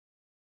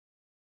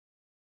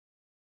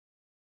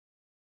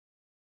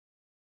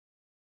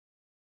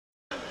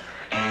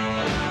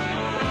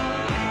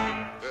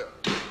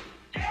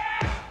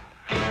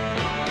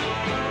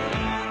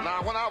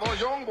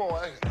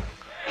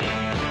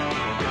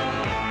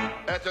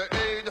the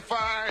age of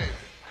 5.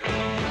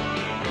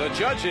 The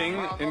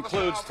judging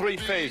includes 3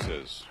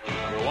 phases.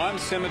 Number 1,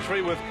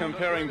 symmetry with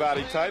comparing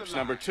body types.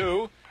 Number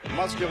 2,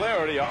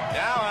 muscularity.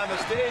 Now on the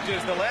stage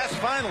is the last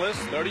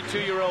finalist,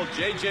 32-year-old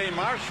J.J.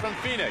 Marsh from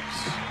Phoenix.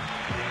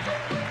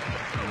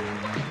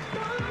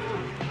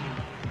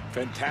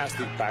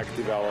 Fantastic back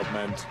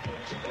development.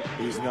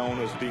 He's known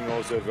as being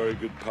also a very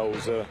good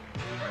poser.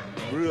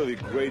 Really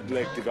great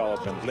leg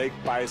development, leg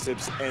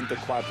biceps and the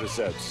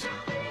quadriceps.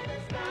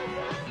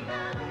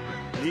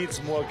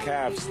 Needs more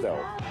calves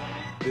though.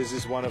 This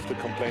is one of the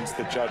complaints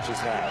the judges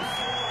have.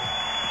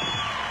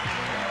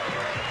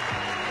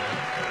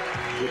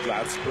 Good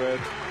lat spread,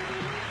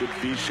 good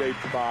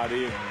V-shaped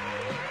body,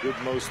 good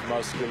most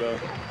muscular,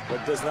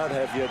 but does not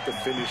have yet the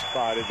finished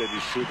body that he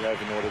should have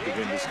in order to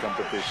win this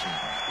competition.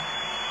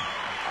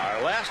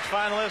 Our last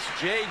finalist,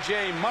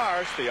 J.J.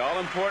 Marsh, the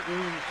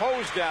all-important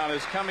pose down,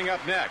 is coming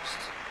up next.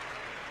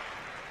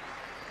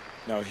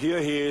 Now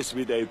here he is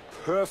with a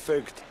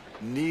perfect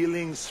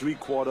kneeling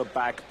 3/4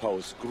 back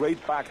pose.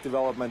 Great back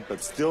development,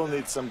 but still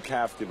needs some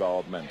calf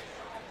development.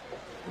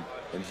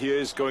 And here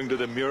is going to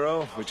the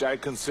mirror, which I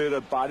consider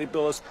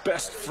bodybuilder's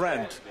best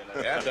friend.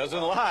 Yeah, it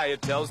doesn't lie,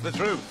 it tells the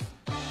truth.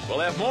 We'll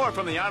have more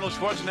from the Arnold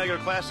Schwarzenegger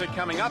Classic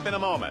coming up in a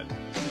moment.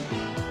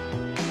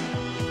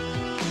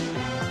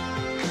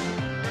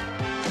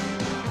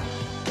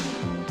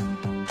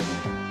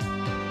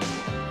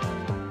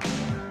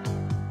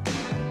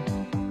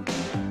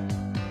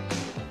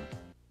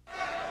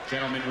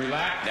 Gentlemen,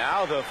 relax.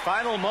 Now the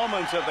final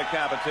moments of the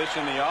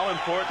competition, the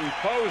all-important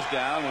pose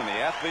down when the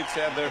athletes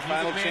have their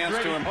final chance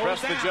to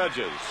impress the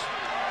judges.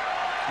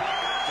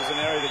 This is an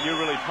area that you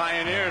really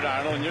pioneered,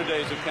 Arnold, in your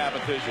days of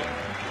competition.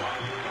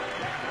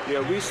 Yeah,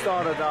 we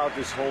started out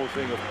this whole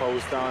thing of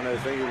pose down, I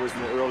think it was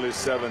in the early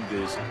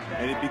 70s,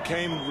 and it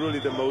became really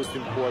the most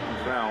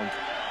important round.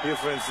 Here,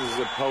 for instance, is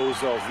a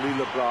pose of Lee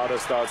Labrada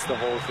starts the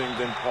whole thing,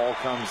 then Paul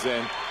comes in,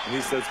 and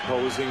he starts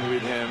posing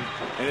with him.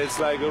 And it's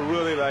like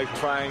really like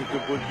trying to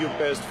put your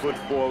best foot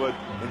forward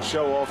and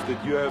show off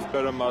that you have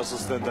better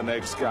muscles than the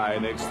next guy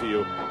next to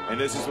you. And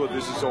this is what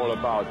this is all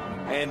about.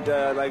 And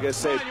like I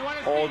said,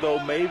 although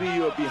maybe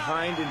you're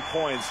behind in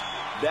points,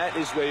 that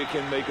is where you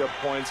can make up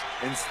points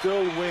and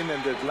still win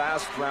in that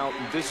last round.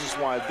 And this is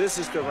why this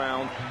is the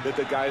round that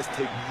the guys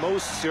take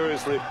most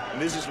seriously,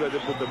 and this is where they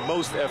put the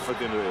most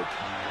effort into it.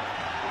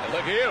 And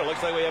look here,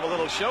 looks like we have a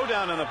little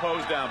showdown in the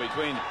pose down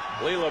between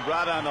Lee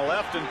Labrada on the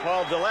left and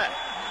Paul Dillette.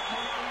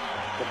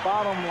 The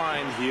bottom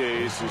line here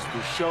is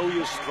to show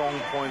your strong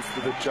points to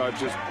the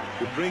judges,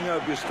 to bring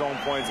up your strong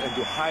points and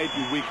to hide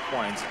your weak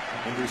points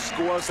and to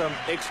score some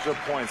extra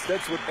points.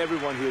 That's what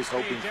everyone here is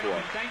hoping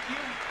for. Thank you.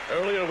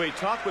 Earlier we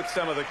talked with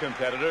some of the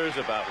competitors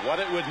about what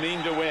it would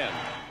mean to win.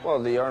 Well,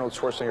 the Arnold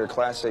Schwarzenegger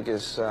Classic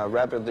is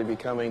rapidly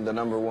becoming the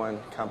 #1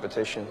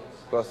 competition,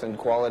 both in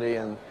quality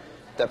and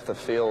depth of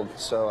field.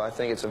 So I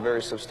think it's a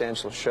very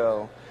substantial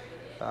show,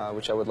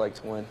 which I would like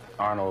to win.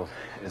 Arnold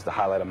is the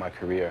highlight of my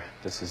career.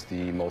 This is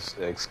the most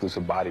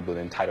exclusive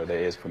bodybuilding title there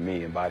is for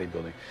me in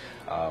bodybuilding.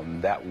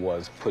 That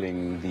was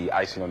putting the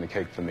icing on the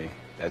cake for me.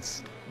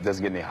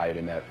 Doesn't get any higher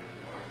than that.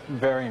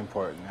 Very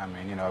important. I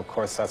mean, you know, of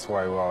course, that's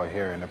why we're all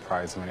here, and the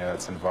prize money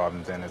that's involved,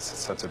 and then it's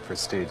such a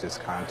prestigious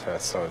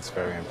contest, so it's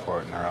very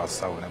important, or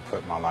else I wouldn't have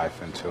put my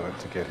life into it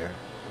to get here.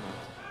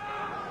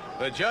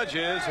 The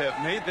judges have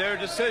made their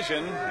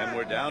decision, and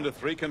we're down to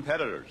 3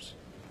 competitors.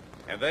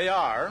 And they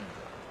are,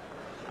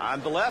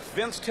 on the left,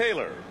 Vince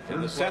Taylor.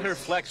 In the center,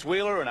 Flex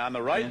Wheeler. And on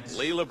the right,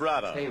 Lee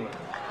Labrada.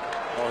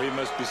 Oh, he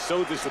must be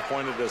so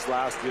disappointed as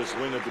last year's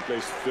winner to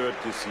place 3rd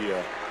this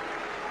year.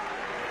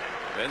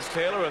 Vince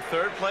Taylor, a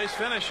 3rd-place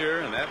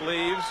finisher, and that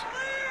leaves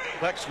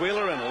Flex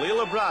Wheeler and Lee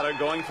Labrada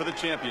going for the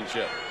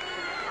championship.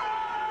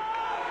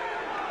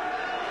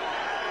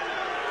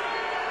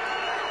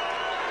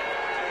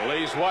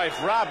 Lee's wife,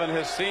 Robin,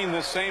 has seen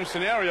this same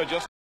scenario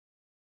just